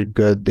 They're very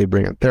good. They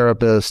bring in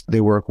therapists.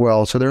 They work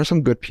well. So there are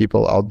some good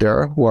people out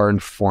there who are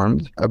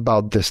informed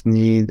about this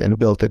need and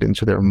built it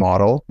into their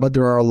model. But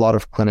there are a lot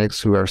of clinics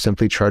who are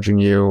simply charging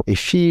you a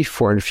fee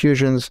for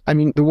infusions. I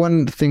mean, the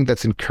one thing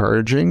that's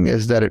encouraging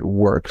is that it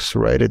works,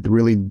 right? It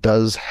really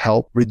does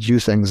help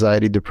reduce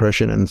anxiety,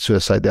 depression, and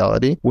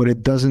suicidality. What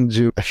it doesn't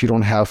do, if you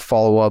don't have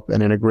follow-up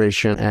and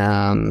integration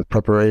and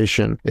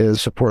preparation,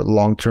 is support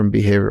long-term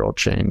behavioral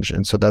change.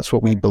 And so that's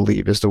what we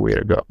believe is the way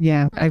to go.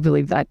 Yeah, I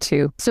believe that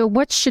too. So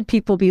what should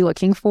people be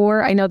looking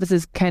for? I know this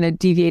is kind of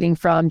deviating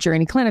from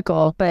Journey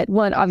Clinical, but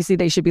one, obviously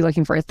they should be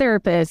looking for a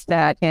therapist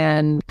that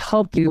can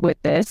help you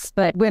with this.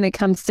 But when it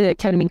comes to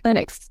ketamine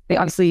clinics, they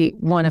obviously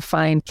want to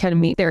find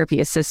ketamine therapy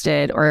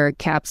assisted or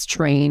CAPS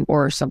trained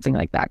or something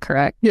like that,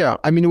 correct? Yeah.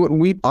 I mean, what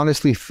we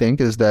honestly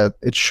think is that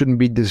it shouldn't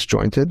be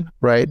disjointed,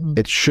 right? Mm-hmm.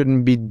 It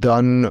shouldn't be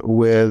done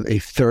with a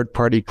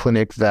third-party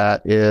clinic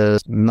that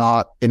is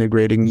not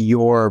integrating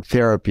your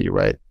therapy,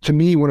 right? To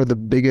me, one of the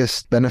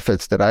biggest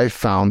benefits that I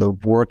found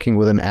of working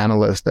with an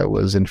analyst that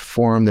was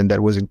informed and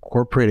that was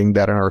incorporating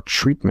that in our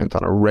treatment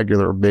on a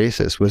regular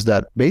basis was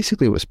that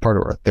basically it was part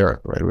of our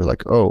therapy, right? We're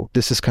like, oh,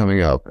 this is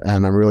coming up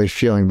and I'm really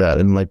feeling that.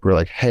 And like, we're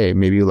like, hey,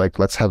 maybe like,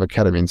 let's have a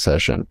ketamine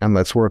session and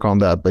let's work on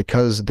that.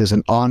 Because there's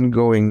an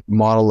ongoing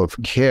model of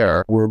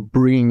care, we're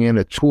bringing in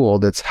a tool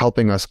that's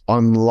helping us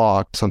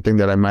unlock something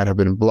that I might have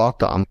been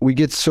blocked on. We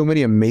get so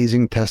many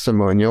amazing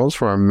testimonials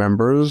from our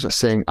members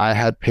saying, I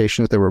had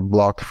patients that were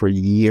blocked for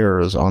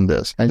years on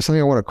this. And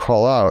something I want to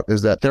call out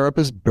is that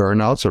therapist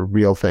burnout's a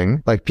real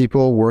thing. Like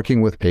people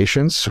working with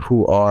patients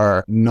who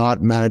are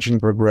not managing to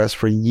progress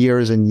for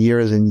years and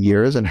years and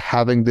years, and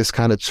having this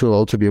kind of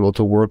tool to be able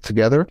to work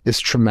together is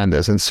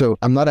tremendous. And so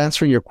I'm not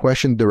answering your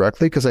question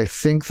directly because I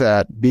think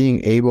that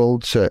being able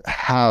to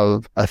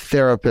have a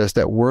therapist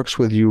that works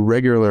with you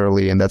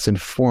regularly and that's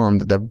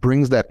informed, that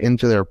brings that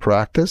into their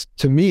practice,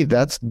 to me,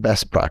 that's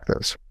best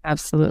practice.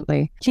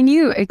 Absolutely. Can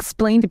you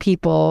explain to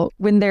people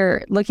when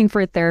they're looking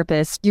for a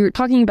therapist, you're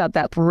talking about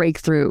that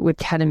breakthrough with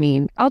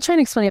ketamine. I'll try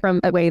and explain it from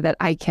a way that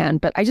I can,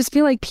 but I just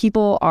feel like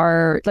people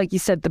are, like you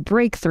said, the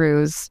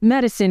breakthroughs,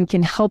 medicine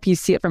can help you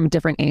see it from a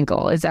different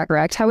angle. Is that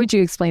correct? How would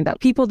you explain that?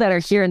 People that are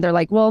here and they're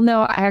like, well,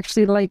 no, I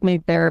actually like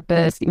my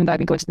therapist, even though I've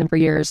been going to them for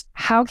years.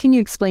 How can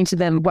you explain to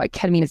them what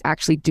ketamine is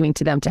actually doing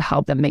to them to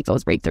help them make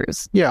those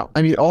breakthroughs? Yeah.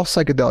 I mean, all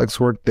psychedelics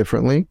work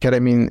differently.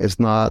 Ketamine is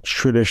not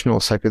traditional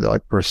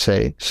psychedelic per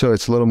se. So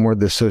it's a little more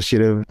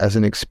dissociative as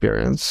an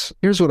experience.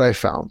 Here's what I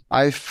found.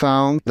 I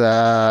found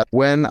that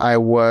when I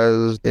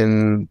was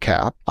in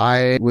CAP,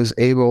 I was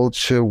able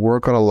to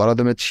work on a lot of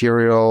the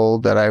material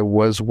that I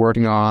was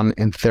working on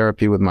in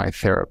therapy with my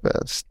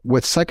therapist.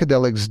 What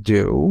psychedelics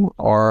do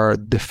are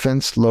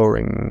defense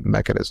lowering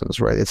mechanisms,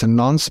 right? It's a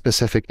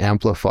non-specific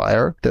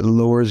amplifier that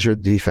lowers your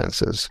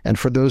defenses. And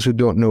for those who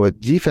don't know what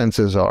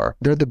defenses are,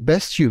 they're the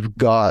best you've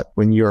got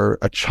when you're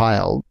a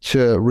child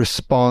to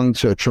respond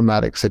to a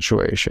traumatic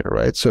situation,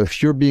 right? So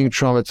if you're being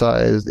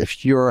traumatized,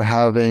 if you're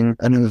having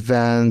an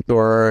event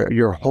or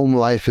your home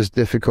life is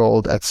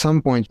difficult, at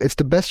some point, it's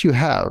the best you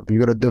have.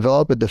 You're going to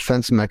develop a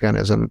defense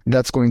mechanism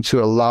that's going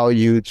to allow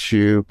you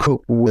to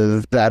cope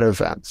with that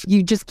event.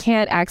 You just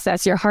can't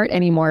access your heart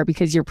anymore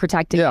because you're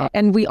protecting it.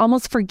 And we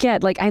almost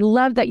forget, like, I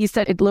love that you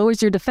said it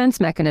lowers your defense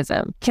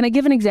mechanism. Can I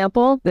give an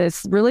example?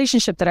 This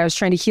relationship that I was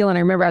trying to heal, and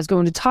I remember I was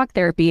going to talk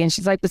therapy and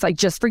she's like, it's like,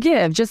 just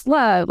forgive, just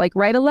love, like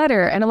write a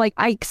letter. And I'm like,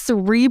 I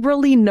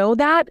cerebrally know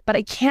that, but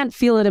I can't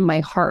feel it in my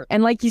heart.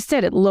 And like you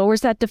said, it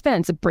lowers that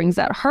defense. It brings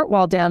that heart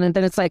wall down. And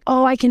then it's like,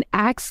 oh, I can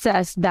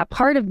access that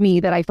part of me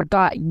that I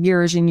forgot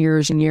years and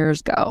years and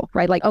years ago,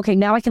 right? Like, okay,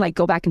 now I can like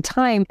go back in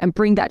time and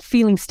bring that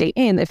feeling state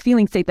in, the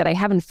feeling state that I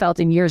haven't felt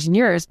in years and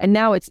years. And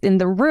now it's in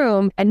the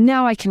room. And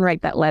now I can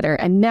write that letter.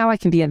 And now I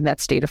can be in that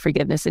state of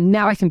forgiveness. And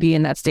now I can be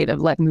in that state of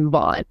let's move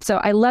on. So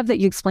I love that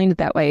you explained it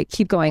that way.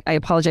 Keep going. I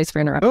apologize for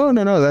interrupting. Oh,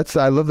 no.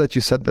 I love that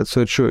you said that's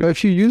so true.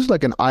 If you use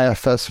like an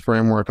IFS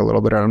framework a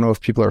little bit, I don't know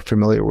if people are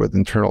familiar with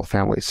internal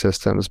family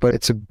systems, but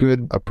it's a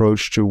good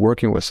approach to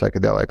working with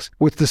psychedelics.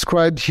 What's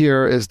described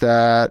here is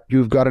that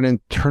you've got an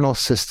internal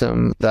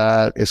system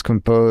that is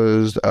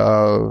composed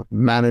of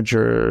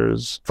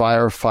managers,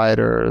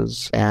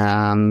 firefighters,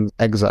 and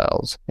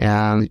exiles,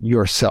 and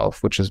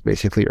yourself, which is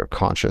basically your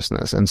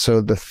consciousness. And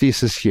so the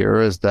thesis here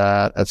is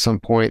that at some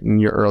point in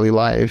your early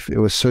life, it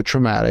was so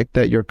traumatic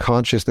that your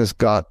consciousness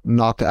got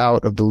knocked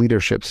out of the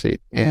leadership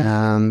seat.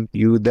 And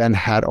you then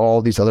had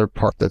all these other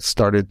parts that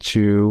started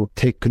to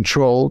take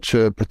control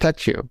to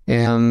protect you.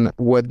 And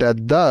what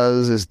that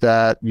does is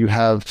that you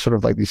have sort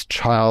of like these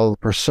child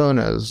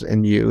personas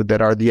in you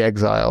that are the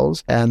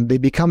exiles, and they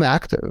become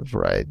active,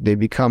 right? They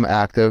become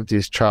active,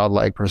 these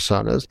childlike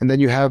personas. And then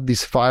you have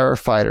these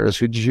firefighters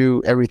who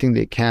do everything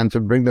they can to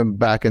bring them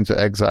back into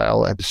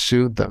exile and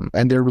soothe them.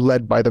 And they're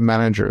led by the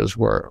managers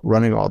who are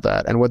running all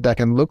that. And what that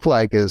can look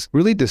like is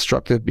really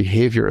destructive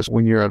behaviors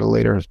when you're at a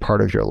later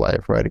part of your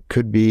life, right? It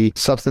could be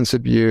substance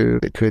abuse,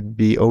 it could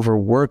be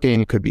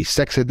overworking, it could be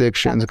sex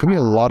addictions, it could be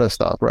a lot of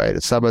stuff, right?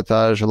 It's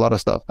sabotage, a lot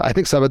of stuff. I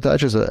think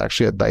sabotage is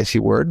actually a dicey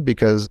word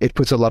because it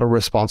puts a lot of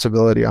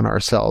responsibility on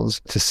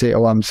ourselves to say,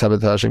 oh, I'm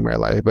sabotaging my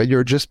life. But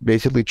you're just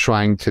basically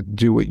trying to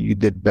do what you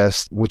did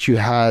best. What you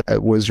had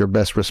was your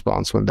best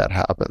response when that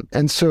happened.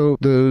 And so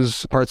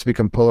those parts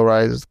become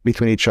polarized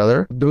between each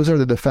other. Those are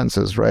the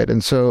defenses, right?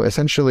 And so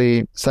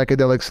essentially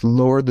psychedelics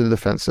lower the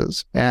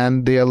defenses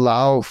and they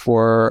allow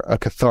for a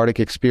cathartic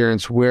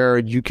experience where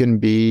you can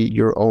be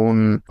your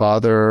own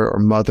father or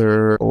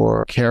mother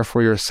or care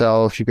for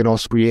yourself. You can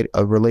also create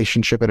a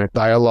relationship and a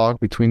dialogue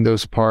between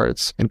those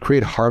parts and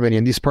create harmony.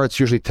 And these parts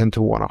usually tend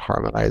to want to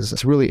harmonize.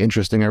 It's really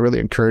interesting. I really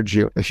encourage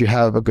you, if you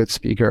have a good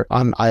speaker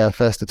on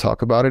IFS to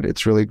talk about it,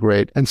 it's really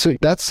great. And so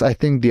that's, I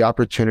think, the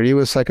opportunity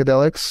with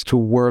psychedelics to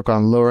work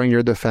on lowering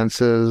your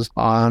defenses,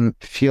 on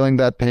feeling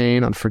that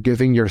pain, on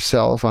forgiving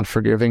yourself, on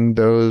forgiving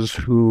those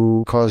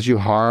who caused you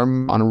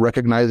harm, on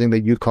recognizing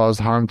that you caused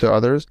harm to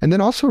others. And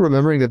then also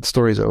remembering that the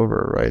story's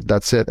over, right?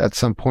 That's it. At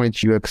some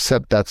point, you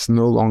accept that's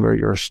no longer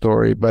your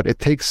story, but it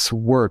takes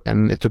work.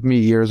 And it took me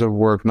years of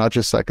work, not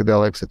just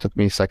psychedelics. It took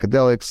me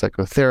psychedelics,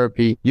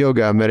 psychotherapy,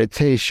 yoga,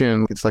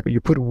 meditation. It's like you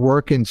put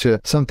work into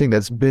something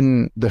that's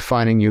been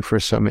defining you for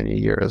so many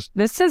years.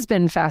 This has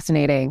been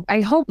fascinating.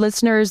 I hope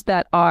listeners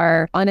that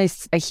are on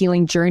a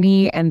healing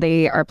journey and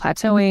they are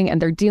plateauing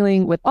and they're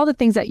dealing with all the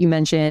things that you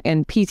mentioned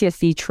and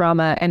PTSD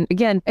trauma. And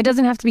again, it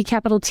doesn't have to be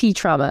capital T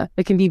trauma.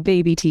 It can be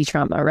baby T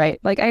trauma, right?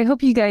 Like, I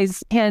hope you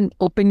guys can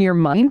open your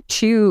mind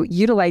to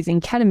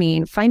utilizing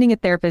ketamine, finding a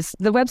therapist.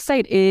 The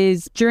website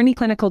is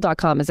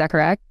journeyclinical.com. Is that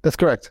correct? That's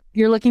correct.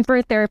 you're looking for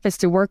a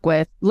therapist to work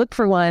with, look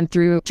for one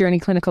through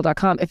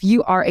journeyclinical.com. If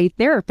you are a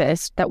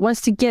therapist that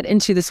wants to get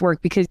into this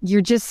work because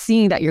you're just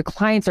seeing that your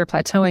clients are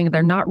plateauing,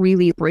 they're not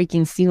really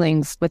breaking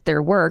ceilings with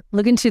their work,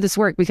 look into this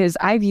work because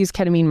I've used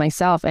ketamine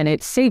myself and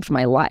it saved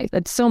my life.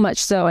 That's so much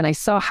so. And I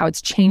saw how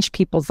it's changed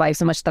people's lives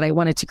so much that I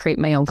wanted to create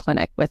my own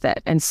clinic with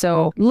it. And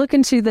so look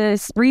into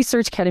this,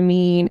 research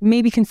ketamine,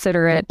 maybe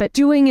consider it, but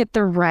doing it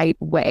the right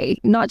way,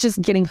 not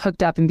just getting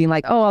hooked up and being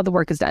like, oh, all the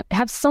work is done.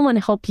 Have someone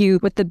help you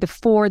with the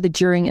before, the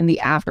during, and the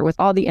after with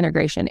all the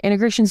integration.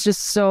 Integration is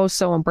just so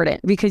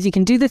important because you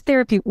can do the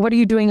therapy. What are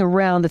you doing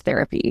around the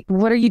therapy?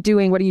 What are you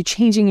doing? What are you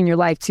changing in your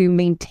life to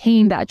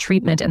maintain that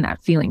treatment and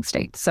that feeling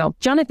state? So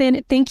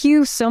Jonathan, thank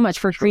you so much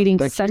for creating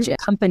such a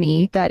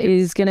company that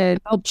is going to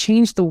help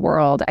change the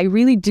world. I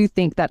really do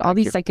think that all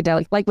these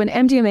psychedelics, like when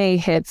MDMA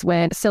hits,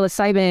 when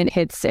psilocybin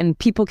hits, and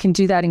people can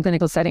do that in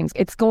clinical settings,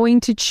 it's going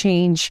to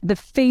change the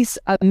face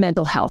of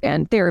mental health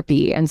and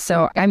therapy. And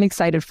so I'm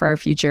excited for our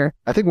future.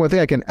 I think one thing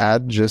I can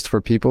add just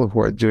for people who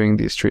are doing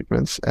these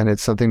treatments, and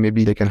it's something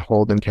maybe they can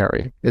hold and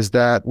carry, is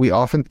that we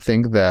often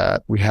think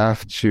that we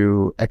have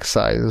to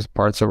excise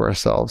parts of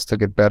ourselves to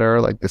get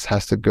better, like this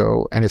has to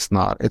go, and it's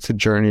not. It's a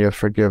journey of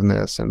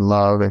forgiveness and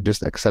love and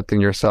just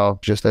accepting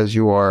yourself just as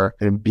you are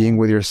and being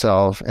with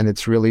yourself. And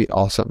it's really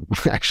awesome.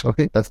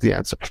 Actually, that's the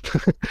answer.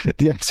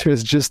 The answer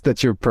is just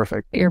that you're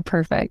perfect. You're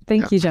perfect.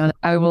 Thank you, John.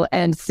 I will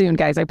end soon,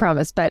 guys, I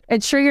promise. But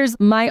it triggers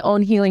my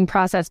own healing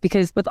process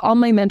because with all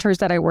my mentors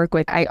that I work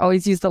with, I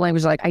always use the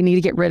language like, I need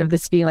to get rid of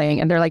this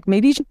feeling. And they're like,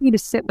 maybe you just need to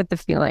sit with the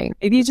feeling.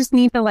 Maybe you just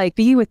need to like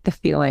be with the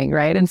feeling,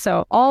 right? And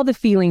so all the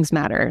feelings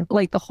matter,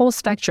 like the whole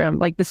spectrum,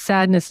 like the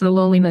sadness, the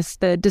loneliness,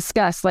 the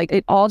disgust, like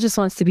it all just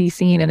wants to be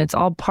seen. And it's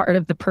all part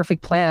of the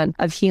perfect plan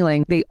of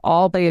healing. They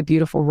all play a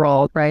beautiful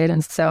role, right?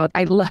 And so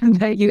I love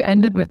that you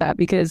ended with that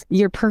because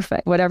you're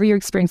perfect. Whatever you're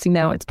experiencing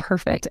now, it's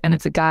perfect. And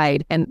it's a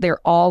guide and they're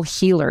all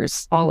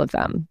healers, all of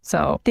them.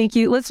 So thank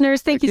you,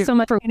 listeners. Thank you so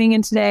much for tuning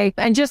in today.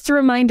 And just a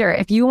reminder,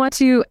 if you want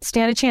to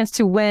stand a chance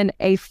to win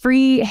a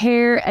free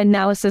hair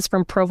analysis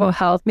from Provo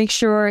Health, make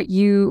sure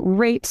you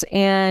rate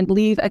and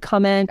leave a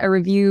comment, a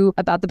review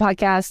about the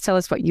podcast. Tell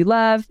us what you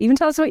love, even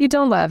tell us what you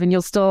don't love, and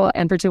you'll still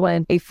enter to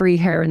win a free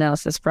hair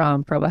analysis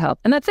from Provo Health.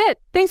 And that's it.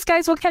 Thanks,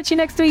 guys. We'll catch you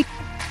next week.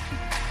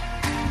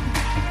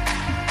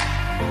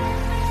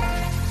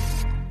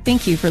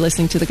 Thank you for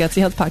listening to the Gutsy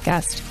Health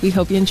Podcast. We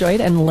hope you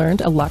enjoyed and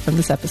learned a lot from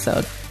this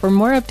episode. For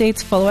more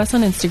updates, follow us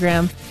on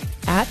Instagram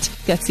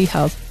 @Gutsy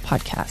Health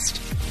Podcast.